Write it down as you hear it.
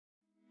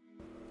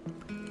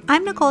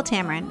I'm Nicole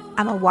Tamarin.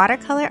 I'm a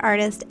watercolor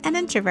artist and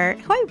introvert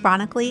who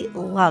ironically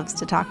loves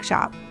to talk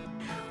shop.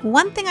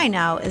 One thing I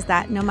know is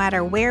that no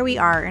matter where we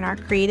are in our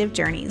creative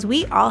journeys,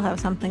 we all have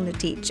something to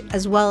teach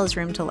as well as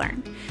room to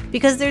learn,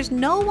 because there's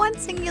no one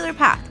singular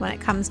path when it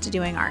comes to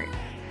doing art.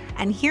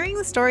 And hearing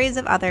the stories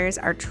of others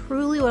are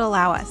truly what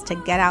allow us to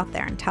get out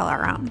there and tell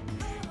our own.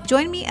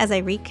 Join me as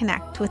I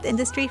reconnect with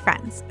industry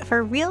friends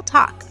for real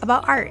talk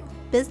about art,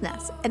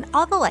 business, and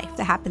all the life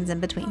that happens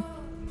in between.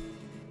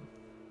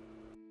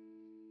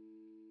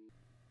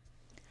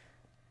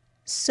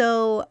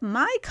 So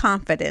my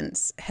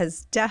confidence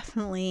has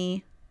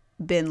definitely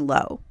been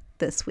low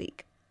this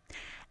week.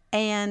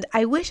 And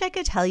I wish I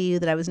could tell you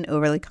that I was an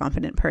overly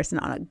confident person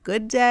on a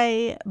good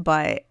day,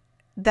 but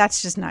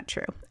that's just not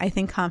true. I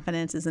think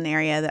confidence is an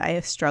area that I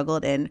have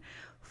struggled in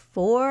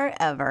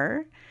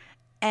forever.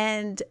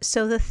 And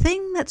so the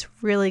thing that's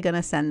really going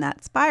to send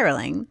that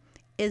spiraling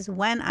is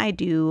when I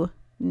do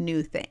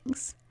new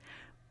things.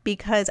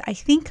 Because I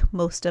think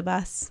most of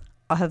us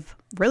have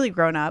really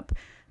grown up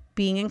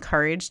being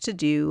encouraged to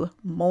do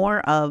more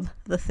of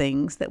the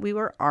things that we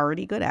were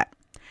already good at.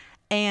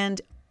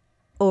 And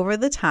over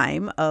the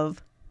time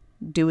of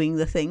doing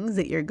the things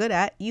that you're good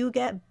at, you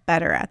get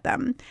better at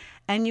them.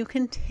 And you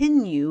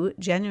continue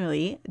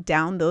generally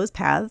down those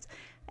paths,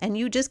 and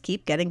you just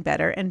keep getting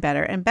better and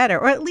better and better,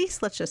 or at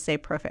least let's just say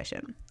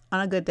proficient.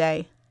 On a good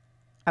day,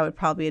 I would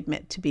probably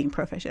admit to being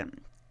proficient.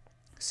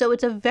 So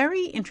it's a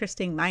very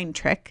interesting mind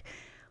trick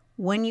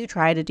when you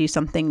try to do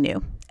something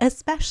new,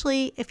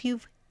 especially if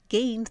you've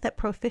gained that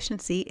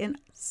proficiency in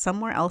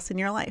somewhere else in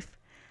your life.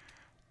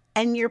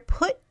 And you're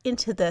put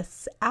into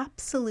this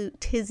absolute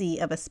tizzy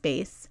of a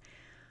space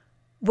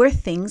where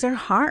things are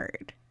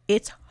hard.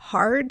 It's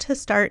hard to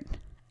start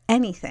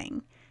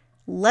anything,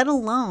 let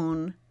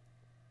alone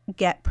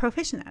get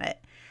proficient at it.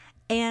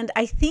 And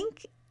I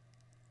think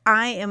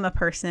I am a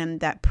person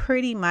that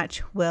pretty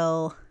much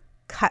will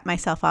cut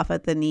myself off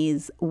at the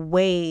knees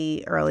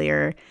way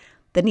earlier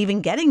than even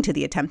getting to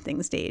the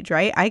attempting stage,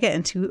 right? I get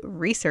into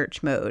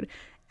research mode,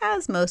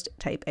 as most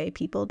type A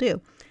people do.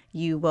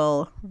 You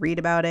will read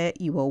about it,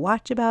 you will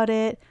watch about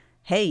it.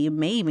 Hey, you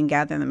may even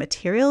gather the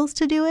materials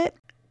to do it.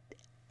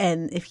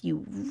 And if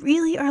you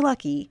really are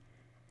lucky,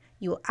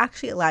 you will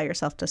actually allow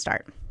yourself to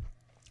start.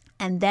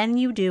 And then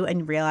you do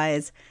and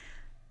realize,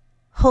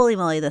 holy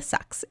moly, this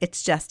sucks.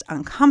 It's just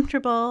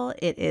uncomfortable.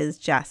 It is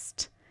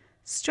just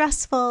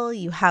stressful.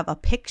 You have a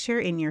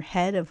picture in your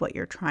head of what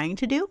you're trying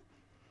to do,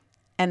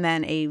 and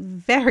then a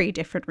very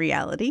different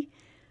reality.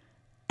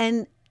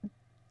 And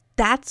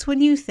that's when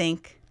you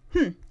think,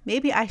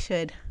 maybe I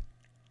should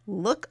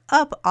look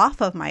up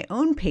off of my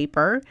own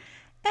paper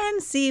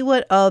and see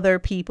what other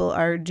people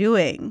are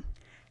doing.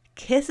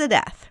 Kiss of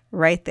death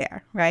right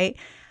there, right?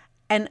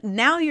 And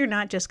now you're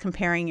not just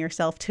comparing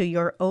yourself to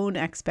your own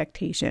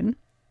expectation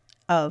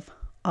of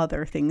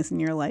other things in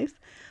your life,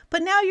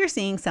 but now you're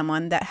seeing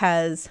someone that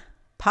has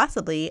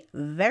possibly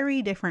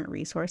very different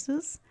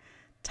resources,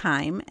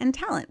 time, and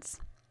talents,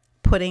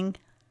 putting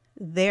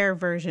their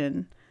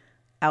version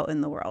out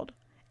in the world.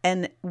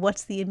 And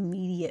what's the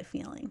immediate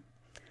feeling?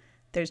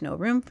 There's no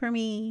room for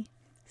me.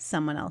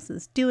 Someone else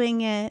is doing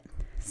it.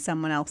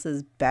 Someone else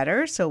is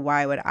better, so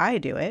why would I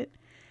do it?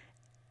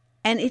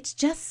 And it's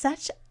just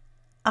such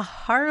a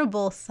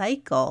horrible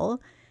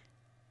cycle,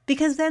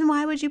 because then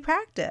why would you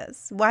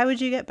practice? Why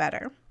would you get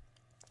better?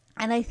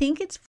 And I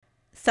think it's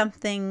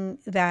something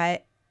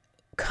that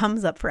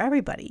comes up for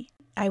everybody.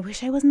 I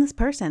wish I wasn't this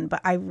person,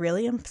 but I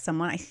really am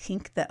someone, I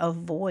think, that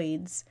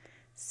avoids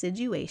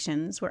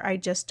situations where I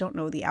just don't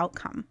know the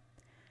outcome.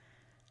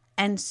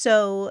 And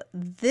so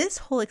this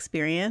whole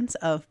experience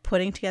of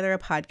putting together a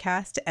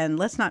podcast, and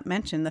let's not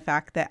mention the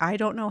fact that I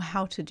don't know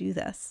how to do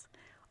this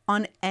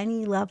on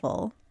any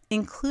level,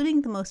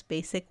 including the most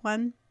basic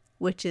one,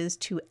 which is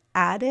to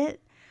add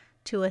it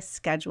to a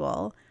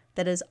schedule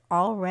that is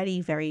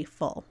already very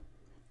full.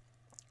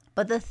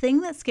 But the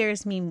thing that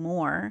scares me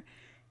more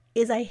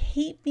is I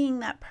hate being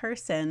that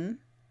person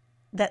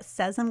that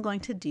says I'm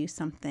going to do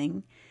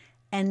something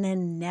and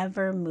then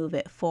never move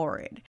it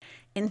forward.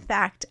 In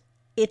fact,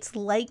 it's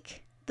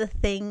like the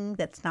thing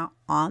that's not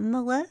on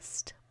the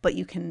list, but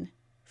you can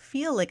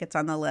feel like it's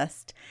on the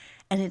list,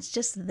 and it's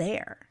just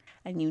there.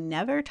 And you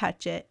never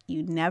touch it,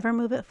 you never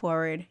move it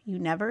forward, you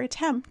never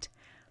attempt,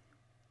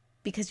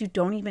 because you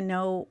don't even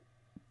know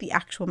the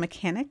actual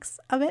mechanics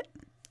of it,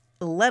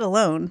 let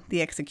alone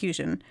the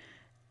execution.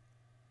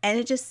 And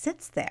it just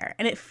sits there,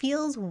 and it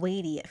feels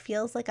weighty. It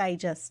feels like I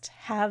just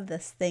have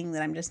this thing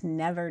that I'm just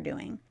never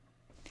doing.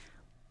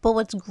 But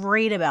what's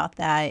great about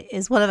that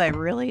is, what have I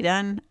really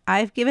done?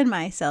 I've given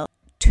myself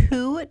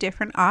 2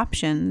 different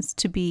options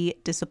to be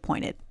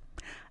disappointed.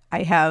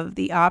 I have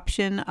the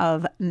option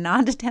of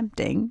not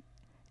attempting,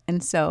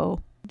 and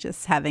so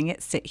just having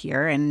it sit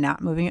here and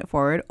not moving it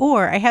forward,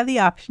 or I have the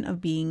option of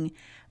being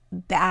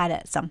bad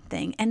at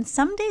something. And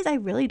some days I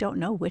really don't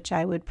know which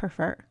I would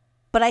prefer.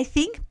 But I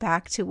think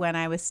back to when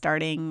I was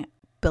starting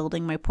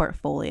building my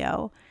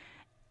portfolio,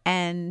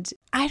 and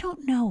I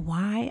don't know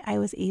why I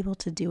was able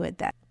to do it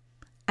then.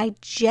 I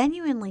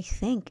genuinely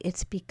think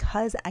it's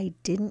because I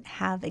didn't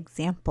have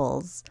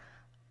examples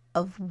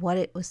of what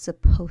it was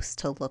supposed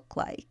to look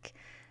like.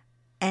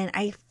 And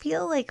I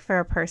feel like for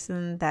a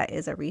person that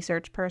is a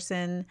research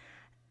person,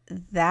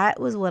 that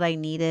was what I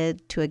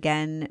needed to,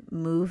 again,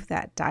 move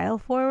that dial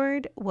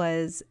forward,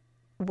 was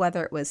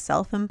whether it was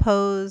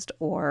self-imposed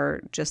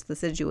or just the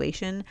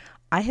situation,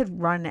 I had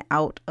run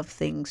out of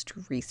things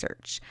to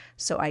research.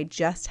 So I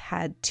just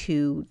had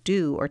to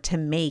do or to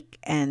make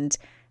and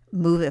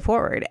move it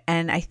forward.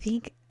 And I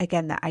think,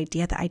 again, the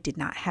idea that I did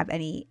not have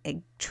any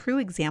true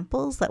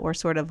examples that were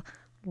sort of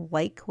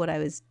like what I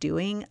was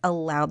doing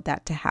allowed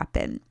that to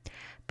happen.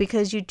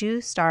 Because you do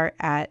start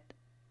at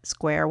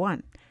square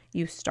one.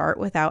 You start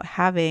without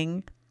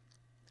having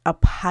a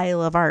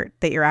pile of art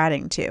that you're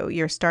adding to.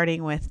 You're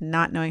starting with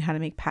not knowing how to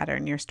make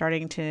pattern. You're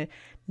starting to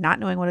not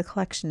knowing what a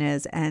collection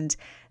is. And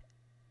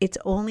it's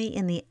only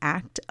in the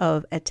act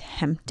of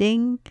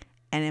attempting,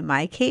 and in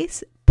my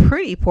case,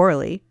 pretty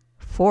poorly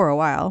for a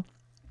while,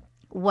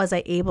 was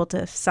I able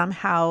to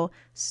somehow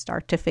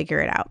start to figure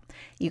it out.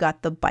 You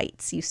got the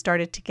bites. You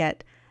started to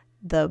get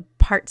the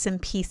parts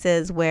and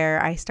pieces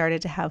where I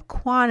started to have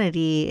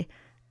quantity.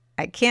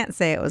 I can't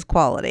say it was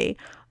quality,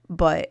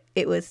 but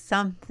it was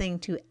something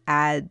to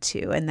add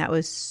to. And that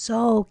was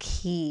so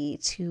key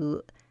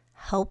to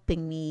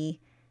helping me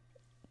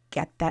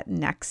get that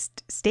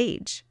next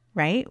stage,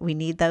 right? We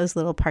need those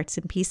little parts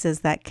and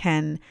pieces that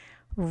can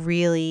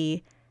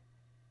really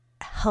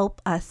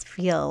help us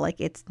feel like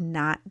it's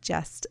not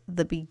just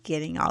the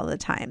beginning all the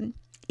time.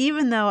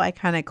 Even though I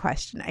kind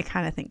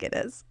of think it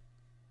is.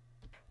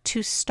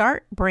 To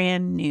start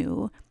brand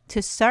new,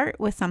 to start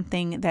with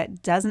something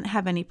that doesn't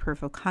have any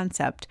proof of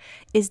concept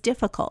is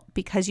difficult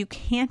because you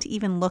can't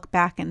even look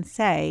back and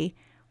say,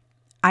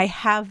 I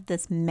have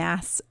this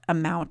mass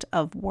amount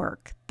of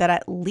work that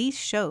at least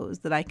shows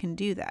that I can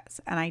do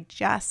this. And I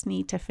just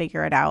need to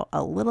figure it out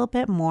a little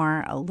bit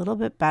more, a little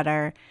bit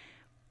better,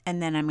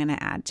 and then I'm going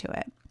to add to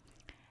it.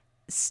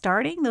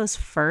 Starting those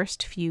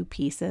first few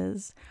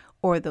pieces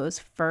or those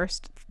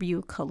first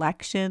few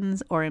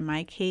collections, or in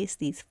my case,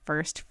 these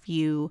first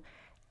few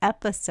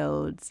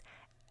episodes,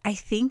 I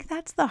think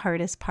that's the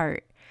hardest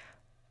part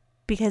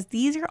because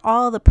these are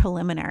all the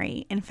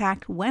preliminary. In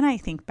fact, when I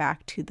think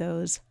back to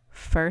those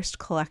first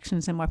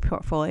collections in my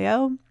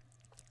portfolio,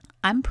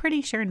 I'm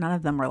pretty sure none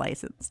of them were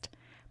licensed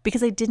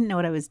because I didn't know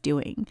what I was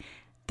doing.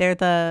 They're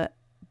the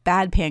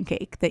bad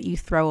pancake that you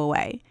throw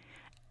away.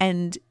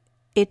 And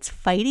it's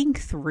fighting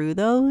through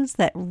those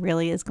that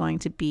really is going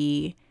to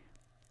be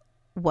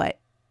what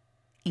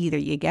either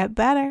you get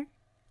better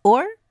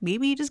or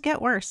maybe you just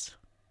get worse,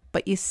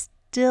 but you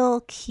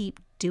still keep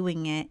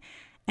doing it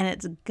and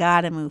it's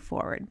got to move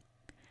forward.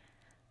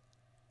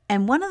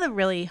 And one of the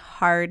really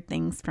hard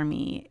things for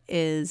me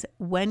is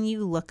when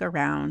you look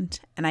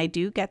around, and I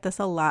do get this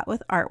a lot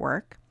with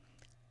artwork,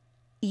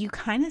 you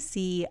kind of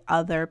see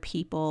other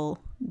people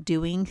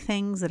doing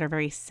things that are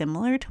very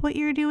similar to what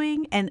you're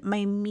doing. And my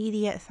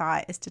immediate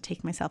thought is to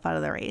take myself out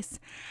of the race.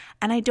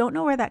 And I don't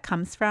know where that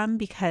comes from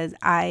because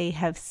I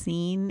have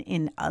seen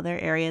in other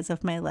areas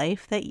of my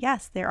life that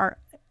yes, there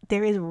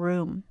is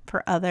room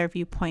for other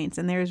viewpoints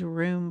and there's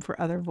room for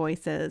other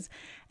voices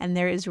and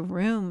there is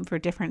room for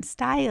different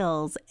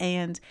styles.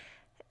 And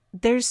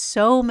there's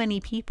so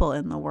many people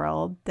in the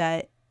world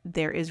that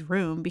there is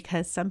room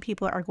because some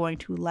people are going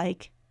to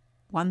like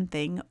one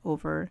thing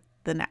over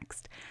the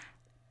next.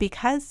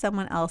 Because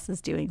someone else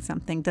is doing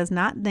something does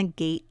not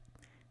negate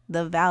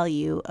the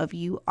value of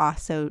you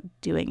also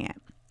doing it.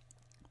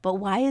 But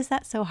why is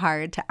that so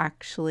hard to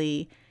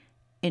actually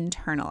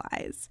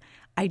internalize?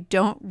 I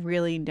don't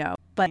really know,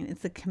 but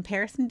it's the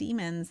comparison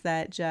demons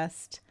that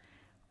just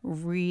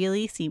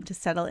really seem to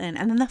settle in.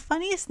 And then the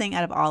funniest thing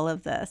out of all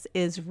of this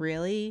is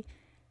really,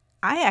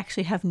 I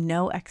actually have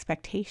no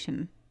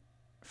expectation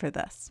for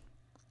this.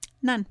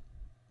 None.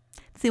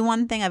 It's the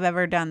one thing I've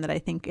ever done that I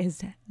think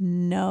is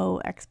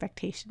no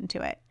expectation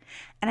to it.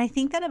 And I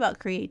think that about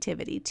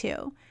creativity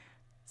too.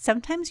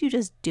 Sometimes you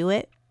just do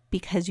it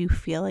because you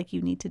feel like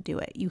you need to do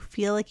it. You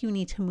feel like you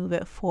need to move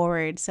it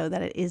forward so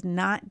that it is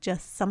not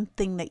just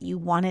something that you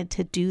wanted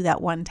to do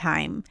that one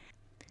time.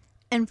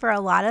 And for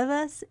a lot of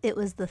us, it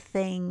was the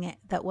thing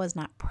that was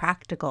not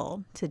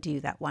practical to do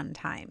that one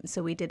time.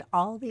 So we did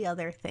all the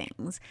other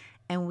things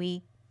and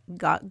we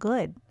got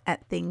good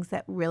at things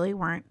that really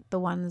weren't the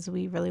ones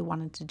we really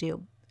wanted to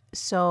do.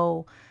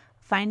 So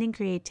finding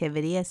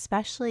creativity,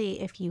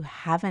 especially if you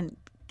haven't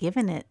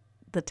given it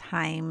the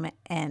time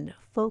and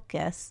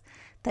focus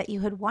that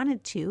you had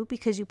wanted to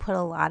because you put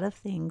a lot of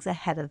things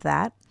ahead of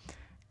that,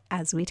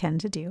 as we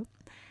tend to do,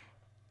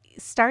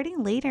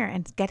 starting later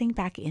and getting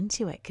back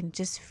into it can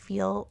just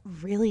feel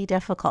really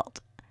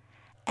difficult.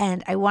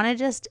 And I want to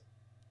just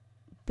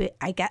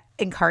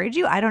encourage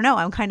you. I don't know.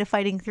 I'm kind of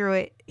fighting through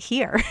it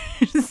here.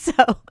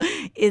 So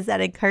is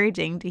that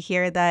encouraging to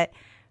hear that?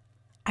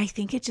 I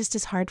think it just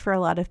is hard for a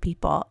lot of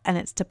people and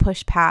it's to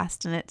push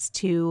past and it's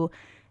to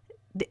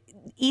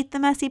eat the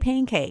messy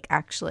pancake.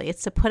 Actually,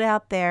 it's to put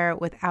out there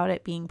without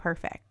it being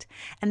perfect.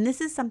 And this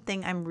is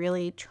something I'm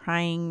really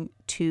trying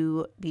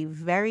to be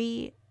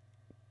very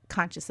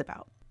conscious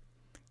about.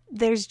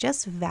 There's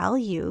just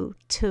value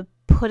to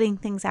putting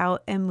things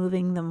out and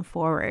moving them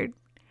forward.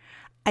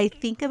 I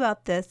think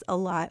about this a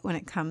lot when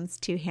it comes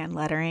to hand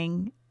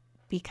lettering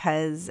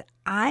because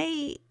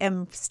I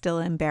am still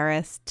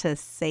embarrassed to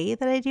say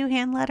that I do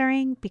hand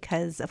lettering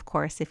because, of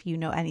course, if you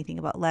know anything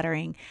about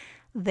lettering,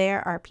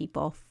 there are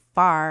people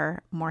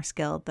far more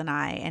skilled than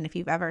I. And if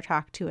you've ever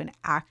talked to an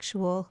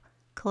actual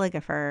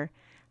calligrapher,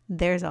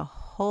 there's a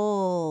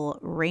whole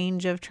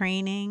range of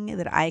training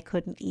that I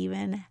couldn't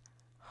even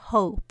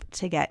hope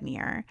to get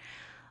near.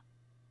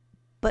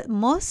 But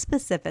most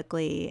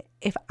specifically,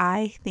 if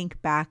I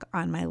think back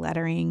on my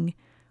lettering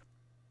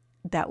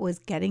that was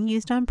getting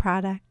used on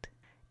product,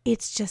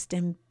 it's just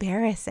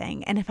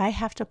embarrassing. And if I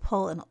have to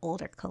pull an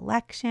older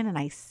collection and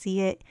I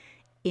see it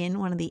in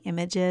one of the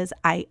images,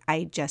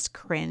 I just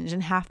cringe.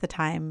 And half the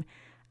time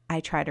I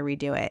try to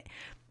redo it.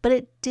 But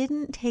it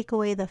didn't take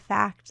away the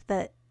fact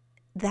that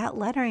that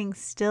lettering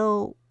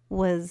still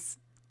was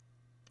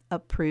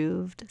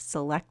approved,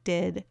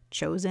 selected,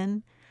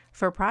 chosen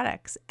for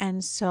products.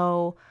 And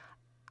so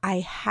I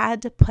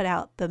had to put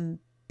out the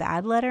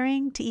bad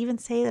lettering to even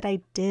say that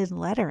I did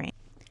lettering.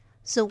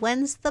 So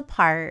when's the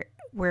part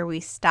where we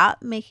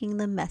stop making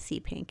the messy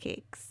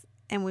pancakes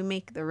and we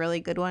make the really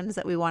good ones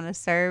that we want to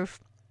serve?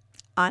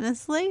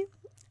 Honestly,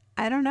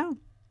 I don't know.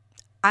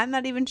 I'm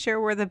not even sure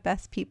we're the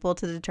best people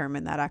to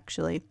determine that,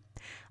 actually.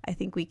 I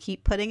think we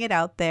keep putting it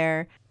out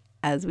there.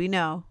 As we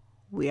know,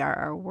 we are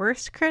our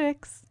worst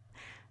critics,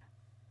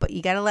 but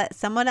you got to let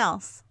someone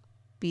else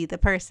be the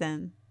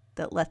person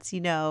that lets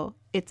you know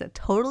it's a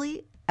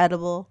totally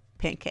edible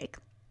pancake.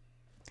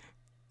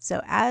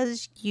 So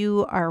as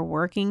you are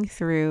working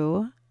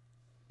through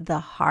the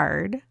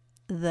hard,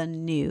 the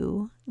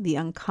new, the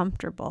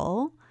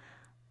uncomfortable,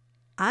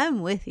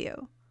 I'm with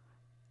you.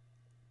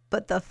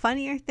 But the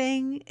funnier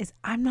thing is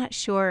I'm not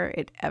sure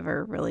it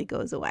ever really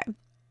goes away.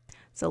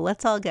 So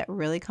let's all get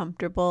really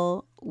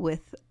comfortable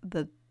with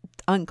the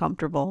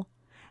uncomfortable.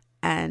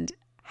 And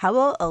how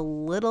about a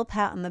little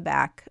pat on the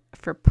back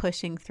for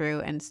pushing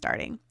through and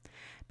starting?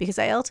 Because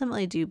I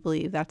ultimately do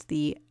believe that's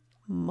the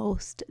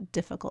most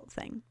difficult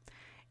thing.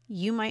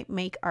 You might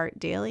make art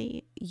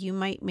daily. You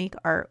might make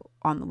art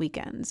on the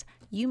weekends.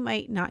 You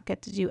might not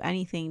get to do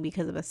anything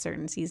because of a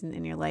certain season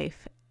in your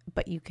life,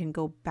 but you can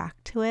go back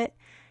to it.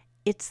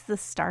 It's the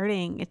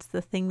starting. It's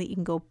the thing that you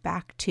can go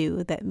back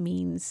to that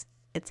means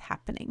it's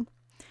happening.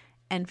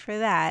 And for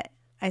that,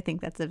 I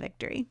think that's a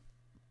victory.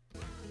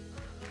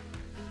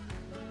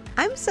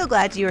 I'm so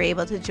glad you were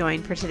able to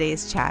join for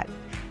today's chat.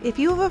 If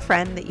you have a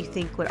friend that you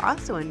think would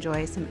also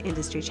enjoy some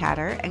industry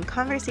chatter and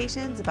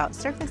conversations about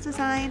surface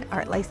design,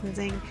 art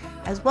licensing,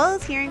 as well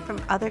as hearing from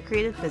other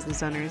creative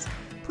business owners,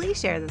 please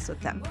share this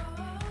with them.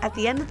 At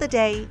the end of the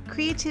day,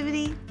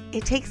 creativity,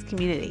 it takes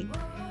community.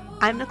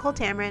 I'm Nicole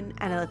Tamron,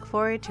 and I look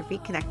forward to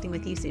reconnecting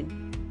with you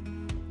soon.